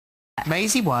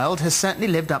Maisie Wylde has certainly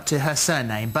lived up to her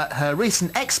surname, but her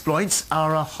recent exploits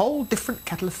are a whole different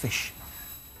kettle of fish.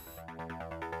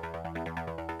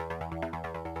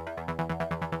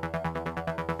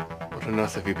 What on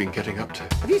earth have you been getting up to?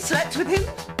 Have you slept with him?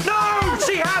 No,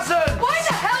 she hasn't! Why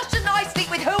the hell shouldn't I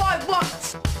sleep with who I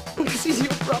want? Because he's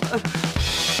your brother.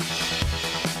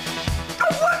 I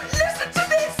won't listen to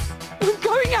this! I'm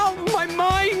going out of my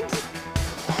mind.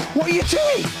 What are you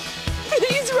doing?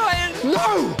 Please, Ryan.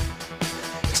 No!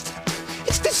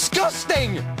 It's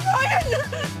disgusting! Ryan!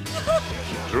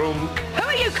 Drunk. Who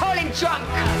are you calling drunk?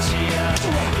 I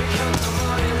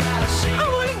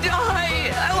want to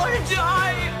die. I want to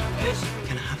die. We're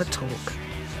going to have a talk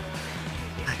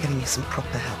about getting you some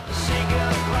proper help.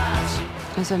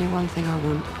 There's only one thing I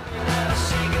want.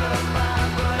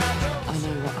 I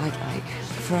know what I'd like.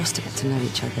 For us to get to know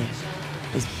each other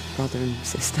as brother and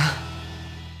sister.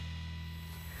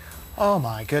 Oh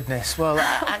my goodness. Well,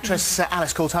 actress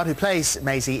Alice Coulthard, who plays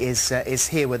Maisie, is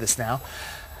here with us now.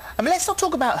 I mean, let's not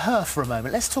talk about her for a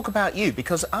moment. Let's talk about you,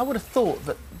 because I would have thought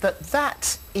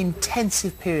that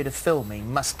intensive period of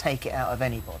filming must take it out of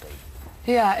anybody.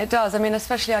 Yeah, it does. I mean,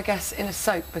 especially, I guess, in a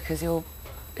soap, because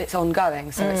it's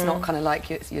ongoing, so it's not kind of like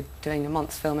you're doing a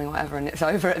month's filming or whatever and it's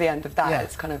over at the end of that. Yeah.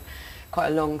 It's kind of quite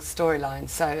a long storyline.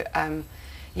 So,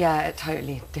 yeah, it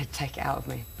totally did take it out of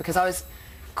me, because I was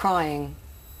crying.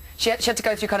 She had to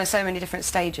go through kind of so many different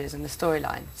stages in the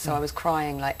storyline, so I was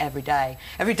crying like every day.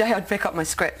 Every day I'd pick up my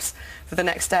scripts for the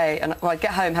next day, and well, I'd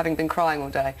get home having been crying all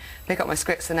day, pick up my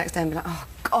scripts the next day and be like, oh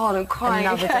God, I'm crying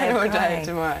again all day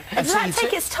tomorrow. Does that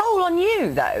take its toll on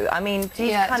you though? I mean, do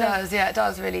you kind of... Yeah, it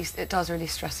does really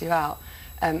stress you out.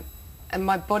 And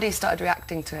my body started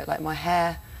reacting to it, like my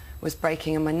hair was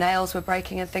breaking and my nails were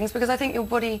breaking and things, because I think your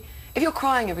body, if you're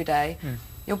crying every day,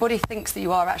 your body thinks that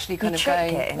you are actually kind of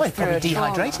going Well, you're probably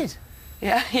dehydrated.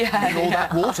 Yeah, yeah. With all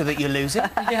that water that you're losing.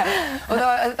 Yeah.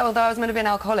 Although I was meant to be an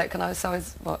alcoholic, and I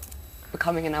was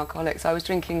becoming an alcoholic, so I was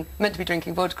meant to be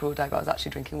drinking vodka all day, but I was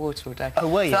actually drinking water all day. Oh,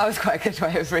 were you? So that was quite a good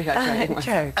way of rehydrating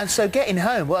myself. And so getting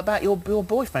home, what about your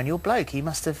boyfriend, your bloke? He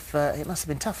must have it must have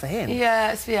been tough for him.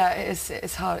 Yeah,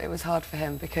 it's hard. It was hard for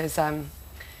him, because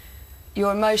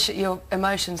your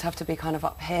emotions have to be kind of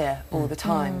up here all the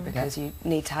time, because you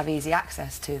need to have easy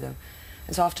access to them.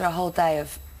 And so after a whole day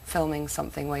of filming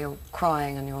something where you're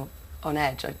crying and you're on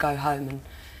edge, I'd go home and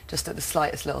just at the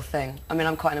slightest little thing. I mean,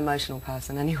 I'm quite an emotional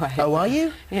person anyway. Oh, are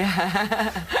you?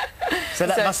 Yeah. So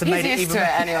that must have made it even... He's used to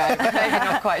it anyway. Maybe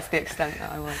not quite to the extent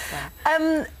that I was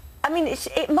there. I mean,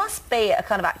 it must be a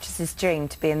kind of actress's dream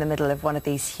to be in the middle of one of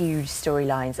these huge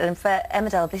storylines. And for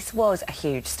Emmerdale, this was a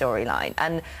huge storyline,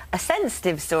 and a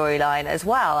sensitive storyline as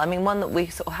well. I mean, one that we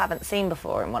sort of haven't seen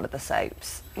before in one of the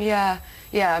soaps. Yeah,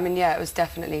 I mean, yeah, it was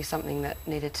definitely something that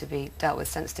needed to be dealt with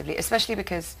sensitively, especially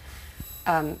because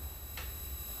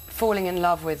falling in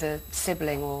love with a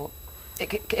sibling, or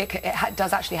it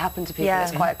does actually happen to people. Yeah.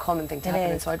 It's quite a common thing to happen,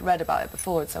 is. and so I'd read about it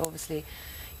before, and so obviously,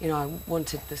 you know, I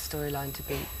wanted the storyline to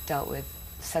be dealt with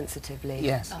sensitively.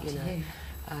 Yes. You know.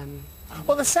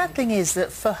 Well, the sad thing is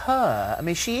that for her, I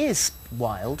mean, she is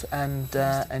wild,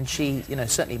 and she, you know,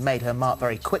 certainly made her mark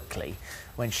very quickly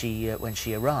when she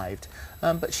arrived.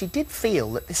 But she did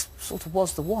feel that this sort of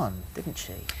was the one, didn't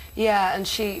she? Yeah, and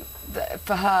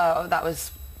for her, that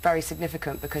was very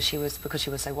significant, because she was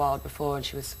so wild before, and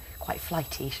she was quite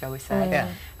flighty, shall we say.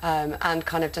 Yeah. And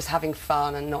kind of just having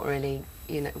fun and not really,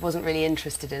 you know, wasn't really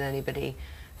interested in anybody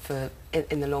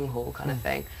in the long haul kind of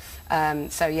thing.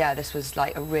 So yeah, this was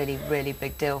like a really, really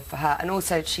big deal for her. And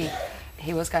also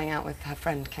he was going out with her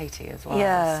friend Katie as well.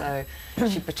 Yeah. So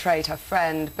she betrayed her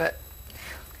friend, but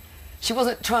she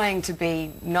wasn't trying to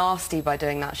be nasty by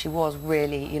doing that. She was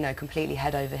really, you know, completely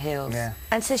head over heels. Yeah.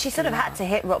 And so she sort of had to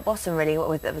hit rock bottom, really,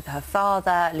 with her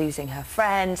father, losing her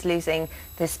friend, losing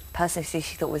this person who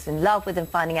she thought was in love with, and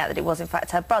finding out that it was, in fact,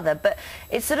 her brother. But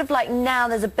it's sort of like now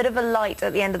there's a bit of a light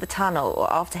at the end of the tunnel.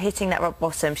 After hitting that rock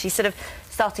bottom, she's sort of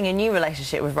starting a new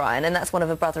relationship with Ryan, and that's one of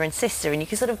her brother and sister. And you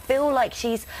can sort of feel like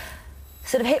she's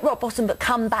sort of hit rock bottom but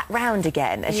come back round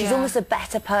again, and she's almost a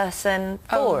better person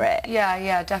for it.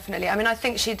 Yeah, definitely. I mean, I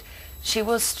think she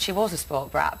was a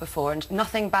sport brat before, and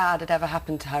nothing bad had ever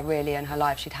happened to her really in her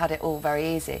life. She'd had it all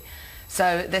very easy.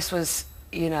 So this was,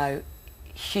 you know,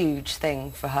 huge thing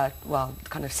for her, well,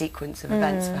 kind of sequence of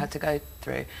events for her to go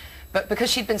through. But because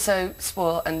she'd been so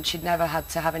spoiled and she'd never had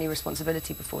to have any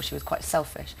responsibility before, she was quite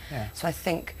selfish. Yeah. So I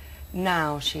think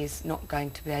now she's not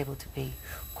going to be able to be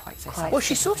quite so selfish.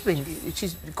 Well,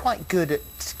 she's quite good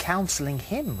at counselling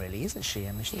him, really, isn't she?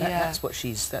 I mean, that's what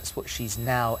she's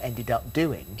now ended up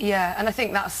doing. Yeah, and I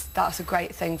think that's a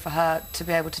great thing for her to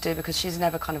be able to do, because she's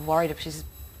never kind of worried. She's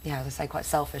yeah, as I say, quite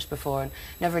selfish before and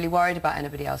never really worried about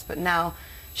anybody else. But now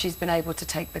she's been able to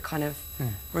take the kind of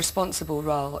responsible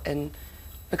role in,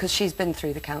 because she's been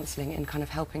through the counselling, in kind of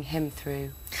helping him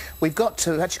through. We've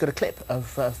actually got a clip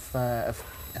of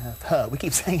her. We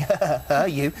keep saying her,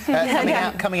 you,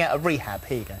 coming out of rehab.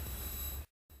 Here you go.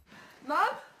 Mum?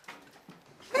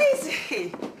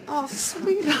 Maisie! Oh,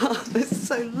 sweetheart, it's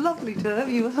so lovely to have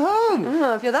you home.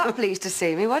 Oh, if you're that pleased to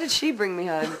see me, why did she bring me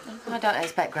home? I don't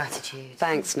expect gratitude.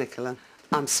 Thanks, Nicola.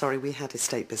 I'm sorry, we had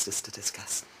estate business to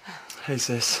discuss. Hey,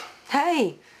 sis.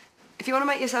 Hey, if you want to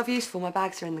make yourself useful, my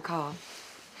bags are in the car.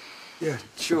 Yeah,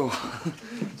 sure.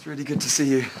 It's really good to see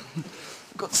you.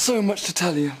 I've got so much to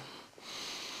tell you.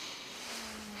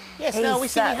 Yes, no, we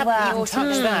haven't even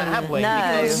touched that, have we?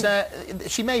 No.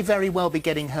 Because she may very well be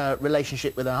getting her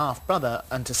relationship with her half-brother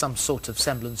into some sort of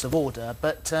semblance of order,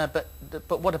 but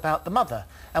what about the mother?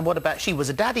 And what about, she was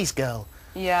a daddy's girl.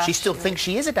 Yeah. She still thinks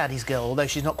she is a daddy's girl, although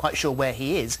she's not quite sure where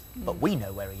he is, but we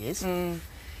know where he is.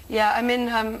 Yeah, I mean,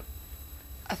 I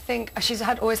think she's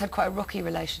always had quite a rocky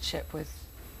relationship with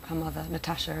her mother,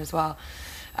 Natasha, as well.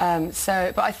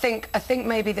 But I think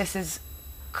maybe this has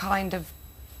kind of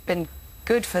been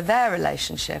good for their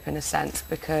relationship in a sense,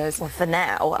 because... Well, for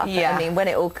now, I mean,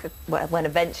 when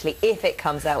eventually, if it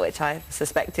comes out, which I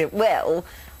suspect it will,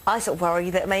 I sort of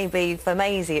worry that maybe for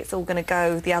Maisie it's all going to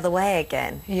go the other way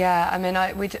again. Yeah, I mean,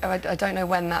 I don't know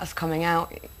when that's coming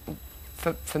out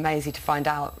for Maisie to find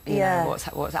out, you know, what's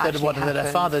actually happened. That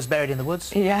her father's buried in the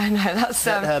woods? Yeah, no, that's...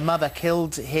 That her mother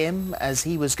killed him as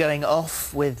he was going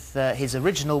off with his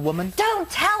original woman? Don't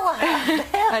tell her!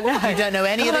 I know. You don't know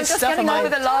any of this stuff? Am I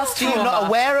not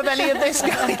aware of any of this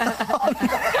going on?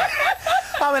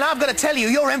 I mean, I've got to tell you,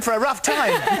 you're in for a rough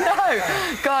time. No,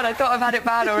 God, I thought I've had it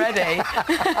bad already.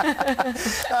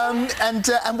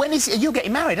 And when you're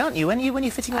getting married, aren't you? When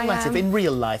you're fitting all that up in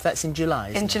real life? That's in July,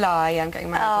 isn't it? In July, yeah, I'm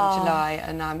getting married in July,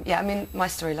 and yeah, I mean, my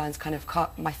storyline's kind of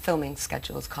my filming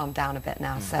schedule's calmed down a bit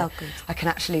now, so I can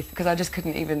actually, because I just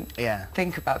couldn't even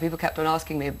think about it. People kept on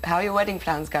asking me, how are your wedding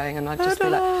plans going? And I'd just be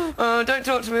like, oh, don't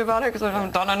talk to me about it because I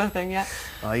haven't done anything yet.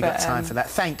 Oh, you got time for that.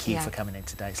 Thank you for coming in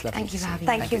today. It's lovely. Thank you for having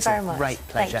me. Thank you very much. Great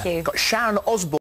pleasure. Thank you. Got Sharon Osborne.